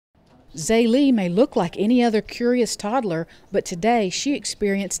Zailee may look like any other curious toddler, but today she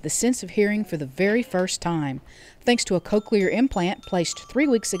experienced the sense of hearing for the very first time, thanks to a cochlear implant placed 3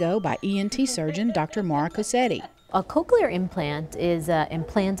 weeks ago by ENT surgeon Dr. Maura Cosetti. A cochlear implant is an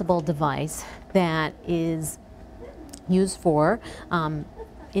implantable device that is used for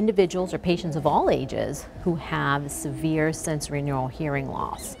individuals or patients of all ages who have severe sensorineural hearing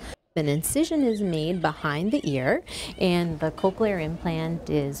loss. An incision is made behind the ear, and the cochlear implant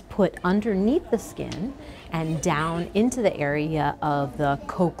is put underneath the skin and down into the area of the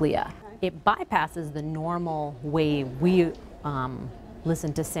cochlea. It bypasses the normal way we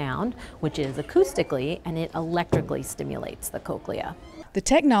listen to sound, which is acoustically, and it electrically stimulates the cochlea. The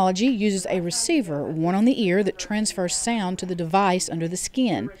technology uses a receiver, one on the ear, that transfers sound to the device under the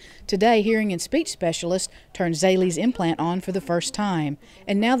skin. Today, hearing and speech specialist turned Zailee's implant on for the first time.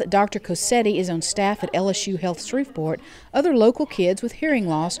 And now that Dr. Cosetti is on staff at LSU Health Shreveport, other local kids with hearing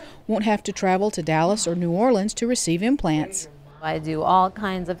loss won't have to travel to Dallas or New Orleans to receive implants. I do all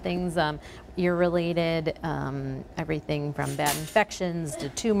kinds of things, ear-related, everything from bad infections to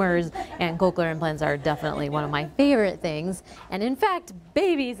tumors, and cochlear implants are definitely one of my favorite things. And in fact,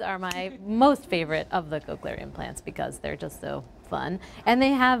 babies are my most favorite of the cochlear implants because they're just so fun and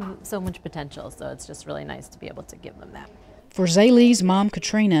they have so much potential, so it's just really nice to be able to give them that. For Zailee's mom,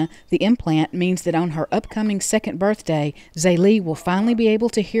 Katrina, the implant means that on her upcoming 2nd birthday, Zailee will finally be able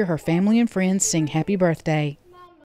to hear her family and friends sing happy birthday.